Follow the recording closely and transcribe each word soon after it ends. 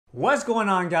What's going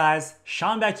on, guys?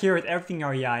 Sean back here with Everything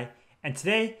REI, and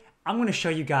today I'm going to show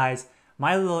you guys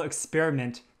my little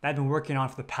experiment that I've been working on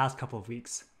for the past couple of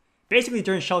weeks. Basically,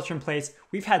 during shelter in place,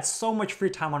 we've had so much free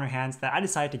time on our hands that I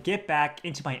decided to get back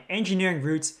into my engineering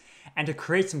roots and to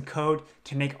create some code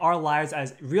to make our lives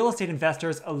as real estate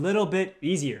investors a little bit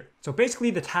easier. So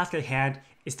basically, the task at hand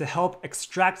is to help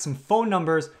extract some phone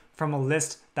numbers from a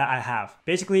list that I have.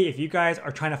 Basically, if you guys are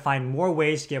trying to find more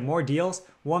ways to get more deals,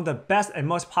 one of the best and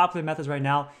most popular methods right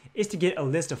now is to get a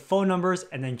list of phone numbers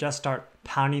and then just start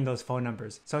pounding those phone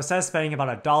numbers. So instead of spending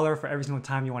about $1 for every single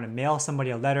time you want to mail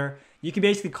somebody a letter, you can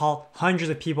basically call hundreds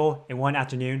of people in one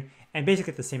afternoon and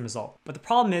basically get the same result. But the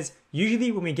problem is,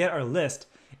 usually when we get our list,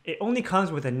 it only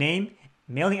comes with a name,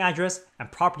 mailing address,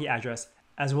 and property address,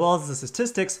 as well as the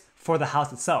statistics for the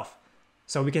house itself.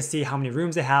 So we can see how many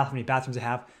rooms they have, how many bathrooms they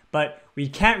have, but we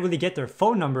can't really get their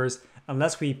phone numbers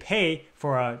unless we pay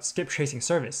for a skip tracing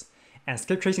service. And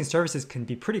skip tracing services can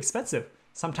be pretty expensive,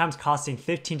 sometimes costing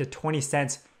 15 to 20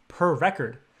 cents per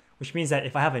record, which means that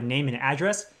if I have a name and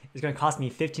address, it's going to cost me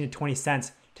 15 to 20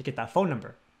 cents to get that phone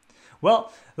number.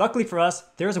 Well, luckily for us,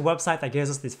 there's a website that gives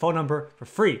us this phone number for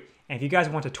free. And if you guys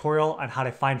want a tutorial on how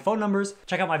to find phone numbers,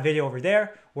 check out my video over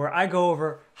there where I go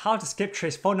over how to skip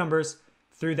trace phone numbers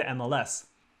through the MLS.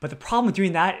 But the problem with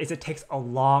doing that is it takes a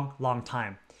long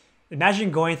time. Imagine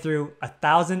going through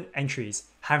 1,000 entries,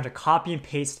 having to copy and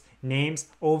paste names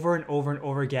over and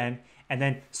over again, and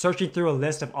then searching through a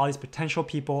list of all these potential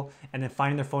people, and then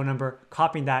finding their phone number,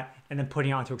 copying that, and then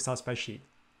putting it onto an Excel spreadsheet.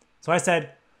 So I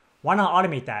said, why not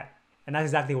automate that? And that's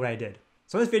exactly what I did.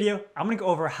 So in this video, I'm gonna go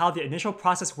over how the initial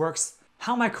process works,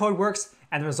 how my code works,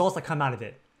 and the results that come out of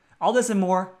it. All this and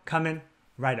more coming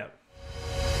right up.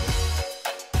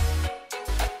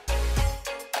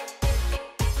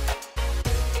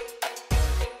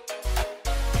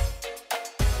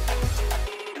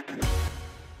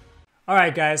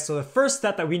 Alright guys, so the first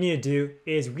step that we need to do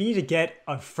is we need to get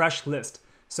a fresh list.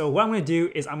 So what I'm going to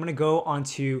do is I'm going to go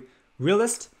onto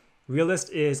Realist. Realist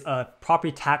is a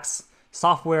property tax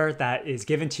software that is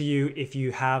given to you if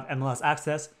you have MLS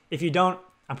access. If you don't,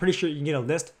 I'm pretty sure you can get a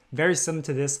list very similar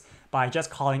to this by just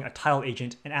calling a title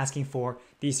agent and asking for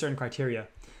these certain criteria.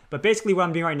 But basically what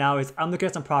I'm doing right now is I'm looking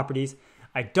at some properties.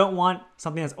 I don't want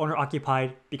something that's owner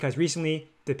occupied because recently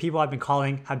the people I've been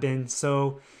calling have been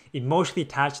so emotionally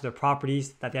attached to their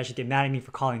properties that they actually get mad at me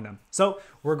for calling them. So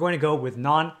we're going to go with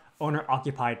non-owner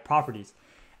occupied properties.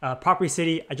 Property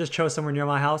city, I just chose somewhere near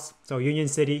my house. So Union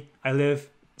City, I live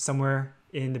somewhere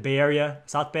in the Bay Area,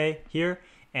 South Bay here,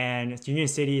 and Union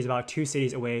City is about 2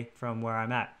 cities away from where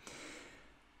I'm at.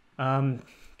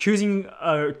 Choosing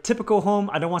a typical home,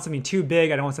 I don't want something too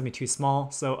big, I don't want something too small.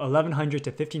 So 1,100 to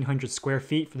 1,500 square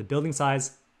feet for the building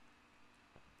size.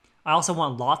 I also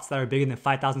want lots that are bigger than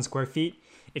 5,000 square feet.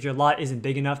 If your lot isn't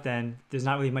big enough, then there's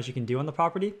not really much you can do on the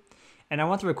property. And I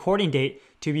want the recording date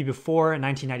to be before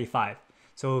 1995.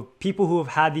 So people who have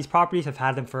had these properties have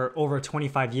had them for over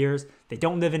 25 years. They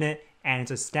don't live in it, and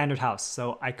it's a standard house.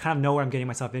 So I kind of know what I'm getting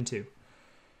myself into.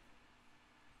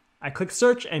 I click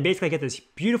search, and basically I get this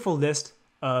beautiful list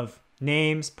of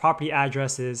names, property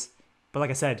addresses, but like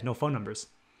I said, no phone numbers.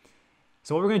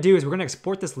 So what we're going to do is we're going to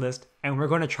export this list, and we're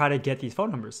going to try to get these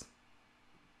phone numbers.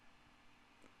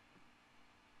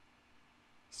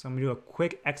 So I'm going to do a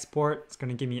quick export. It's going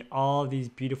to give me all these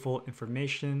beautiful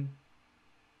information.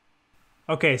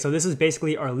 Okay, so this is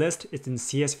basically our list. It's in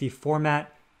CSV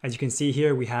format. As you can see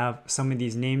here, we have some of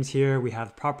these names here. We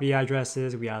have property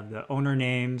addresses, we have the owner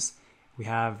names, we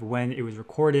have when it was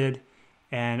recorded,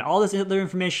 and all this other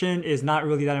information is not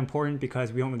really that important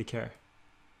because we don't really care.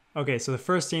 Okay, so the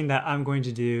first thing that I'm going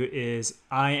to do is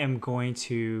I am going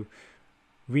to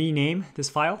rename this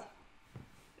file.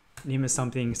 Name it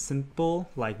something simple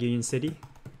like Union City.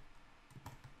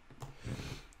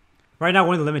 Right now,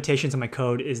 one of the limitations of my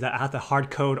code is that I have to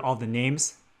hard code all the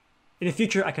names. In the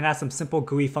future, I can add some simple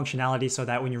GUI functionality so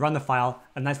that when you run the file,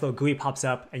 a nice little GUI pops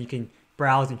up and you can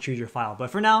browse and choose your file.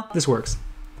 But for now, this works.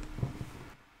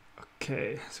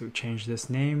 Okay, so we change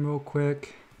this name real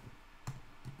quick.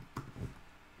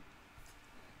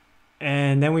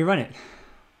 And then we run it.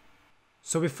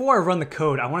 So before I run the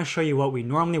code, I want to show you what we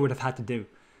normally would have had to do.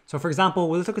 So for example,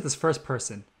 let's look at this first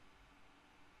person,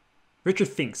 Richard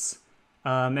Finks.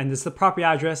 And this is the property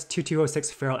address, 2206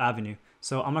 Farrell Avenue.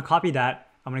 So I'm gonna copy that.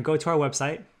 I'm gonna go to our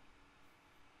website.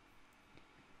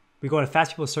 We go to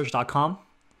fastpeoplesearch.com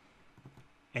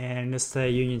and let's say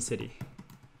Union City.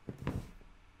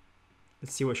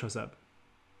 Let's see what shows up.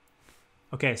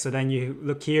 Okay, so then you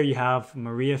look here, you have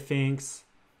Maria Finks,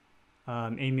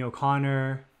 Amy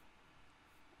O'Connor,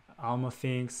 Alma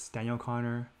Finks, Daniel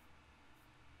O'Connor.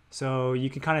 So you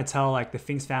can kind of tell like the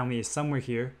Finks family is somewhere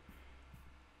here.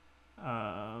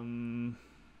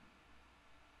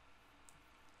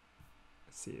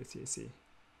 Let's see.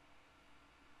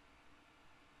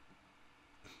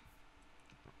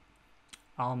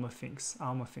 Alma Finks.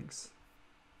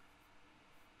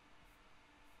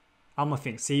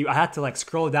 See, I had to like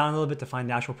scroll down a little bit to find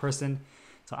the actual person.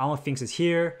 So Alma Finks is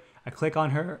here. I click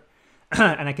on her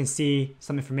and I can see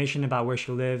some information about where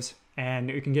she lives, and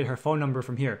you can get her phone number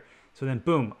from here. So then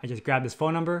boom, I just grab this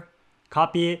phone number,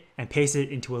 copy it, and paste it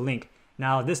into a link.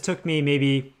 Now this took me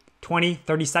maybe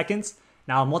 20-30 seconds.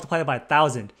 Now I'll multiply it by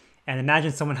 1,000, and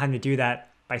imagine someone having to do that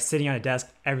by sitting on a desk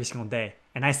every single day.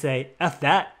 And I say, F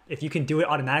that. If you can do it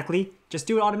automatically, just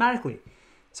do it automatically.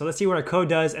 So let's see what our code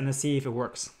does, and let's see if it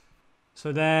works.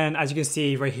 So then, as you can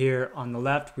see right here on the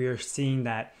left, we are seeing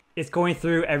that it's going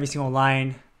through every single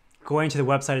line, going to the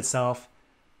website itself,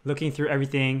 looking through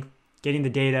everything, getting the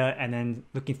data, and then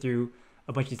looking through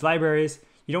a bunch of these libraries.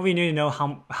 You don't really need to know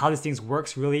how this thing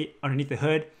works really underneath the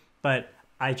hood, but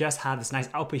I just have this nice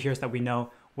output here so that we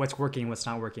know what's working and what's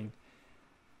not working.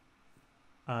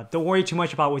 Don't worry too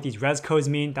much about what these res codes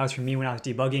mean. That was for me when I was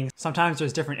debugging. Sometimes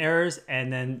there's different errors,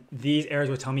 and then these errors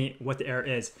will tell me what the error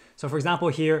is. So for example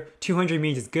here, 200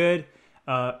 means it's good,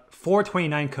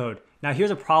 429 code. Now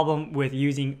here's a problem with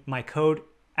using my code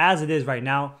as it is right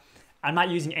now. I'm not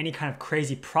using any kind of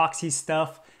crazy proxy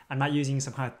stuff. I'm not using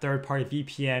some kind of third-party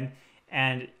VPN,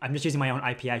 and I'm just using my own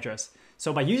IP address.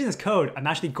 So by using this code, I'm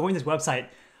actually going to this website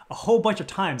a whole bunch of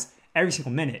times every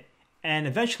single minute. And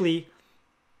eventually,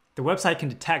 the website can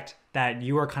detect that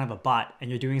you are kind of a bot and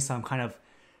you're doing some kind of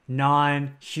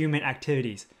non-human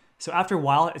activities. So after a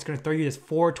while, it's going to throw you this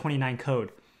 429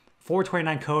 code.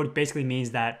 429 code basically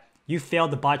means that you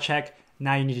failed the bot check.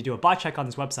 Now you need to do a bot check on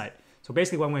this website. So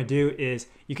basically what I'm going to do is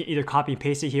you can either copy and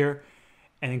paste it here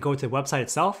and then go to the website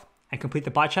itself and complete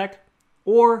the bot check,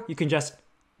 or you can just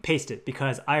paste it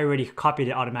because I already copied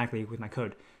it automatically with my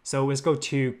code. So let's go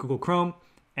to Google Chrome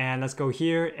and let's go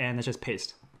here and let's just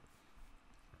paste.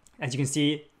 As you can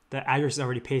see, the address is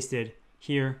already pasted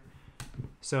here.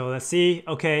 So let's see,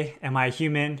 okay, am I a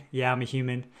human? Yeah, I'm a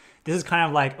human. This is kind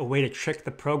of like a way to trick the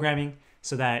programming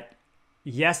so that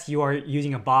yes, you are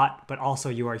using a bot, but also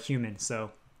you are human.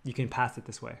 So you can pass it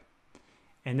this way.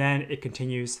 And then it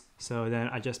continues. So then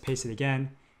I just paste it again.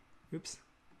 Oops.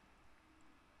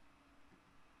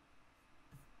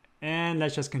 And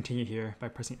let's just continue here by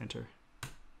pressing enter.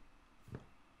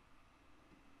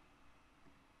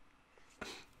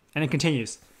 And it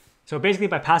continues. So basically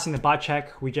by passing the bot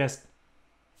check, we just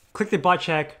click the bot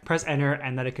check, press enter,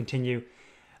 and let it continue.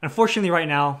 Unfortunately right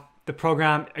now, the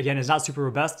program, again, is not super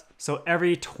robust. So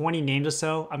every 20 names or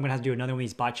so, I'm gonna have to do another one of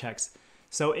these bot checks.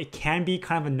 So it can be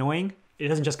kind of annoying. It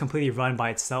doesn't just completely run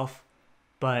by itself,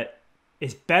 but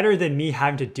it's better than me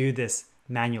having to do this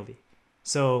manually.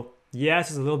 So yes,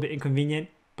 it's a little bit inconvenient,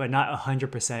 but not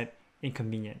 100%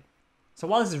 inconvenient. So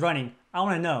while this is running, I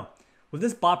wanna know, will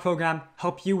this bot program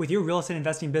help you with your real estate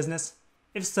investing business?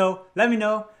 If so, let me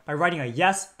know by writing a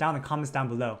yes down in the comments down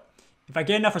below. If I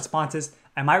get enough responses,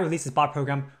 I might release this bot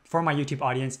program for my YouTube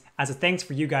audience as a thanks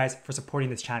for you guys for supporting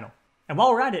this channel. And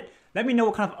while we're at it, let me know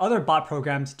what kind of other bot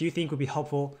programs do you think would be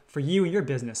helpful for you and your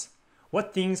business?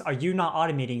 What things are you not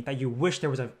automating that you wish there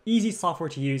was an easy software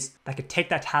to use that could take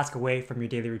that task away from your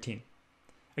daily routine?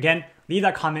 Again, leave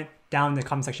that comment down in the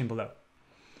comment section below.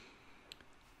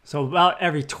 So about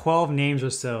every 12 names or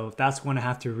so, that's when I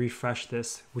have to refresh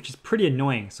this, which is pretty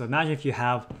annoying. So imagine if you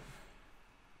have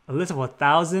a list of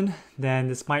 1,000, then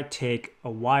this might take a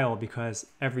while because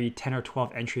every 10 or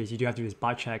 12 entries, you do have to do this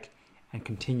bot check and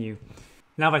continue.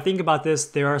 Now, if I think about this,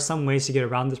 there are some ways to get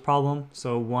around this problem.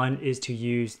 So one is to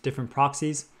use different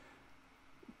proxies.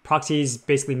 Proxies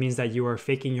basically means that you are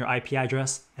faking your IP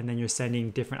address and then you're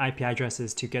sending different IP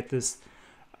addresses to get this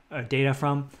data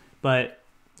from. But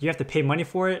you have to pay money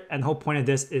for it, and the whole point of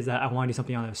this is that I want to do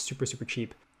something on a super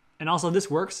cheap. And also this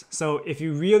works, so if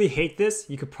you really hate this,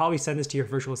 you could probably send this to your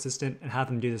virtual assistant and have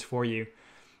them do this for you.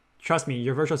 Trust me,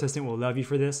 your virtual assistant will love you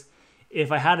for this.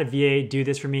 If I had a VA do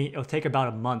this for me, it'll take about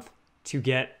a month to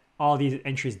get all these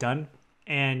entries done.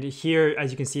 And here,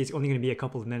 as you can see, it's only gonna be a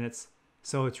couple of minutes.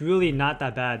 So it's really not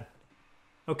that bad.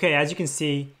 Okay, as you can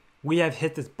see, we have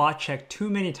hit this bot check too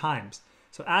many times.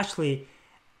 So actually,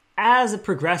 as it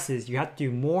progresses, you have to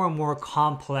do more and more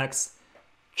complex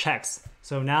checks.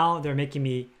 So now they're making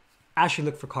me actually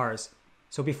look for cars.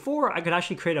 So before I could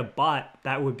actually create a bot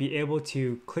that would be able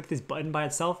to click this button by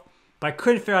itself, but I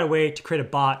couldn't figure out a way to create a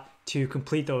bot to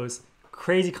complete those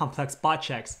crazy complex bot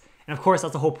checks. And of course,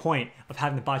 that's the whole point of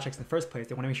having the bot checks in the first place.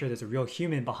 They want to make sure there's a real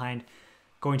human behind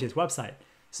going to this website.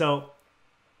 So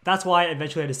That's why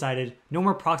eventually I decided no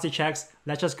more proxy checks.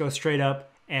 Let's just go straight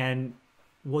up and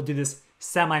we'll do this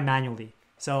semi-manually.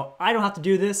 So I don't have to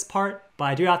do this part, but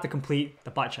I do have to complete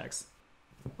the bot checks.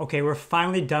 Okay, we're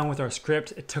finally done with our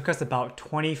script. It took us about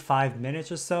 25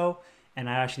 minutes or so, and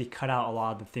I actually cut out a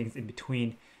lot of the things in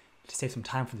between to save some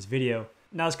time for this video.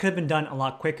 Now this could have been done a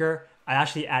lot quicker. I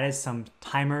actually added some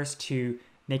timers to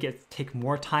make it take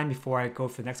more time before I go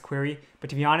for the next query.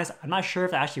 But to be honest, I'm not sure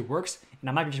if that actually works, and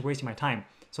I might be just wasting my time.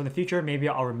 So in the future, maybe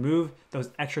I'll remove those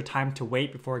extra time to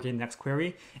wait before getting the next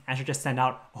query, and I should just send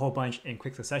out a whole bunch in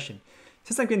quick succession.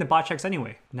 Since I'm getting the bot checks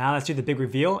anyway. Now let's do the big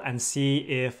reveal and see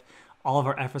if all of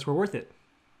our efforts were worth it.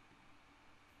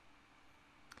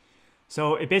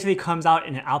 So it basically comes out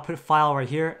in an output file right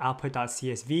here,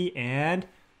 output.csv, and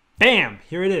bam,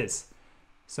 here it is.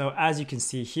 So as you can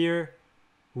see here,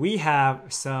 we have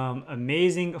some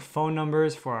amazing phone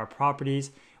numbers for our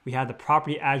properties. We have the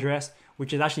property address,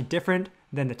 which is actually different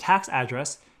than the tax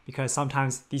address because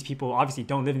sometimes these people obviously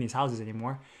don't live in these houses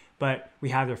anymore. But we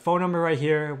have their phone number right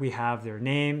here, we have their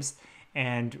names,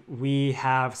 and we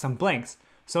have some blanks.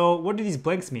 So what do these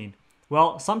blanks mean?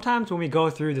 Well, sometimes when we go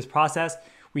through this process,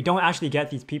 we don't actually get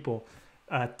these people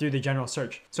through the general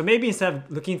search. So maybe instead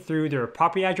of looking through their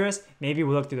property address, maybe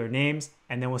we'll look through their names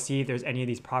and then we'll see if there's any of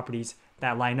these properties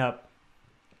that line up.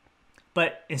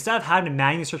 But instead of having to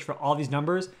manually search for all these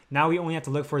numbers, now we only have to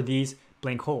look for these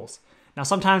blank holes. Now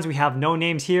sometimes we have no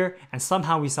names here and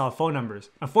somehow we saw phone numbers.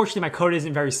 Unfortunately, my code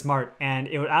isn't very smart and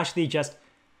it would actually just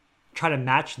try to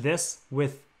match this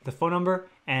with the phone number,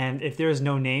 and if there is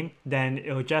no name, then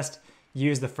it will just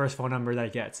use the first phone number that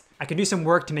it gets. I can do some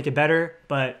work to make it better,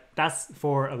 but that's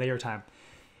for a later time.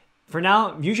 For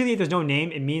now, usually if there's no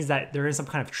name, it means that there is some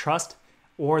kind of trust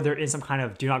or there is some kind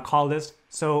of do not call list.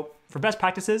 So for best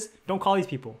practices, don't call these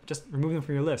people, just remove them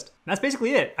from your list. And that's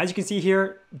basically it. As you can see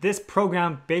here, this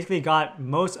program basically got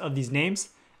most of these names.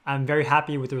 I'm very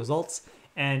happy with the results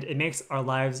and it makes our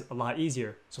lives a lot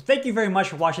easier. So thank you very much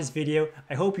for watching this video.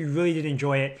 I hope you really did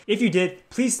enjoy it. If you did,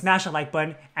 please smash the like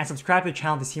button and subscribe to the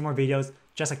channel to see more videos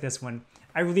just like this one.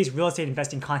 I release real estate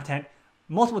investing content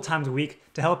multiple times a week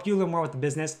to help you learn more about the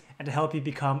business and to help you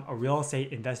become a real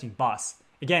estate investing boss.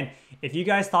 Again, if you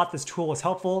guys thought this tool was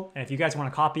helpful and if you guys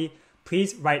want a copy,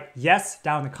 please write yes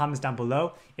down in the comments down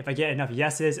below. If I get enough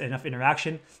yeses and enough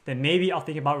interaction, then maybe I'll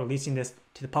think about releasing this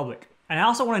to the public. And I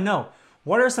also want to know,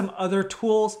 what are some other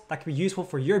tools that can be useful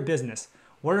for your business?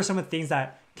 What are some of the things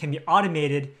that can be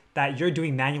automated that you're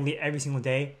doing manually every single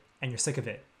day and you're sick of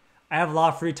it? I have a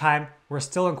lot of free time. We're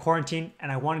still in quarantine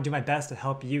and I want to do my best to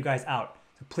help you guys out.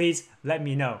 So please let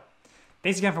me know.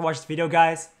 Thanks again for watching this video,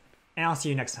 guys, and I'll see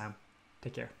you next time.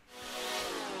 Take care.